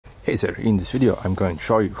Hey there, in this video I'm going to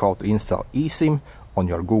show you how to install eSIM on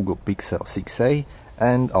your Google Pixel 6a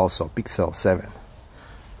and also Pixel 7.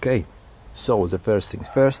 Okay, so the first things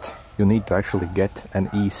first, you need to actually get an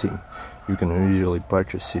eSIM. You can usually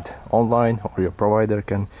purchase it online or your provider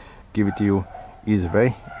can give it to you. Either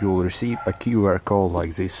way, you will receive a QR code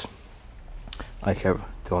like this. I have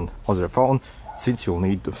it on other phone, since you'll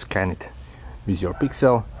need to scan it with your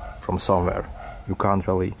Pixel from somewhere. You can't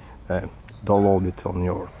really download it on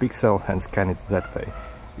your Pixel and scan it that way.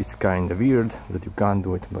 It's kinda weird that you can't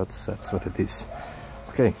do it, but that's what it is.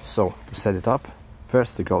 Okay, so to set it up,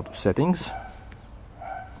 first you go to settings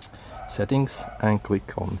and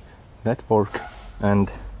click on network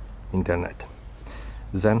and internet.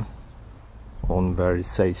 Then on where it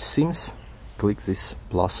says SIMs, click this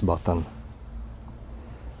plus button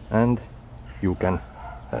and you can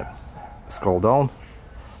scroll down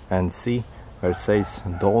and see where it says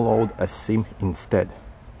download a SIM instead.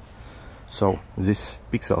 So this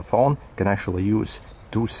Pixel phone can actually use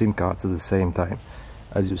two SIM cards at the same time.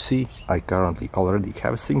 As you see, I currently already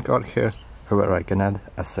have a SIM card here, however I can add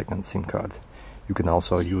a second SIM card. You can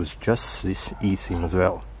also use just this eSIM as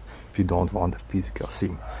well, if you don't want a physical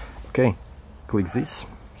SIM. Okay, click this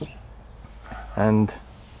and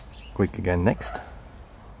click again next.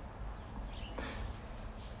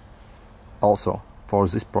 Also, for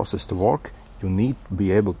this process to work, you need to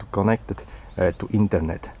be able to connect it to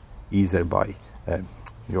internet, either by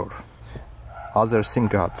your other SIM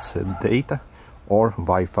card's data or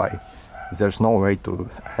Wi-Fi. There's no way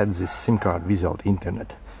to add this SIM card without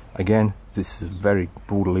internet. Again, this is very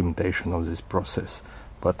poor limitation of this process,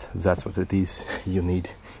 but that's what it is. You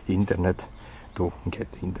need internet to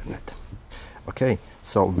get the internet. Okay,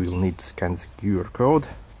 so we'll need to scan the QR code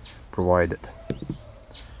provided.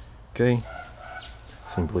 Okay,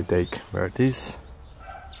 simply take where it is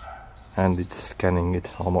and it's scanning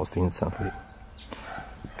it almost instantly.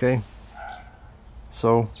 Okay,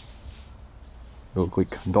 so we'll click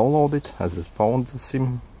download it as it found the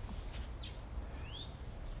SIM.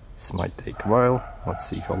 This might take a while, let's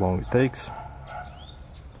see how long it takes.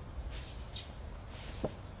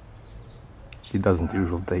 It doesn't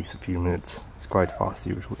usually take a few minutes, it's quite fast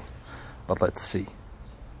usually, but let's see.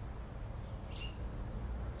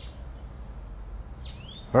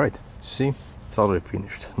 Alright, see, it's already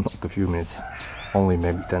finished, not a few minutes, only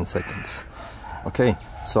maybe 10 seconds. Okay,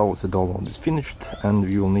 so the download is finished and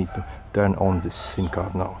you will need to turn on this SIM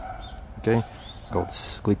card now. Okay,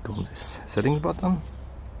 click on this settings button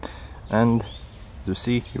and you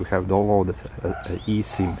see you have downloaded a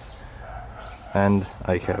eSIM, and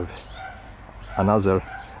I have another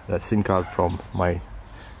SIM card from my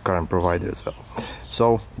current provider as well.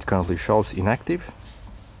 So it currently shows inactive.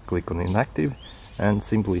 Click on inactive and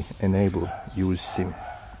simply enable use SIM.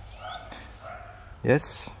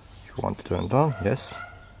 Yes, if you want to turn it on, yes.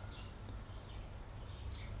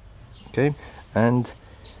 Okay, and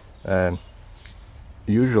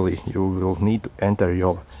usually you will need to enter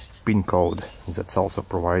your PIN code that's also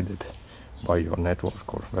provided by your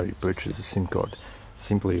network or where you purchase the SIM card.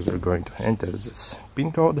 Simply we're going to enter this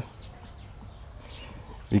PIN code.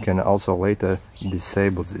 We can also later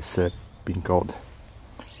disable this PIN code.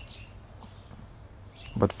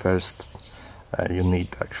 But first you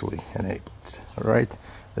need to actually enable it. Alright,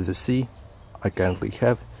 as you see, I currently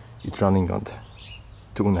have it running on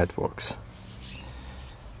two networks.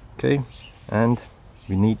 Okay, and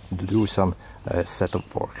we need to do some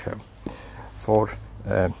setup work here.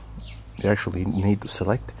 We actually need to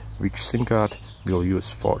select which SIM card we'll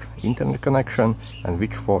use for internet connection and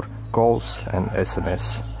which for calls and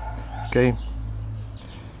SMS. Okay.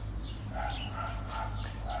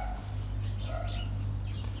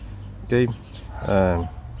 Okay,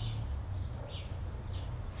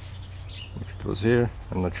 if it was here,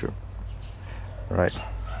 I'm not sure. Right.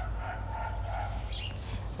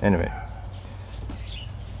 Anyway,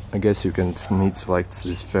 I guess you can need to select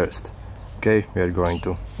this first. Okay, we are going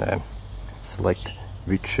to select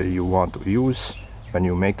which you want to use when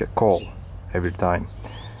you make a call. Every time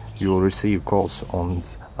you will receive calls on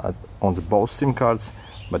the both SIM cards,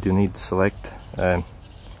 but you need to select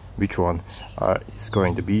which one is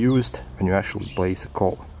going to be used when you actually place a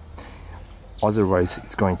call. Otherwise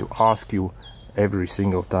it's going to ask you every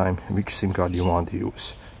single time which SIM card you want to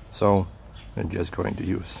use. So we're just going to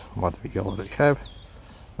use what we already have,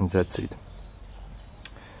 and that's it.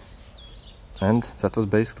 And that was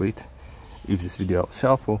basically it. If this video was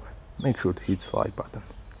helpful, make sure to hit the like button.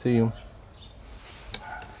 See you!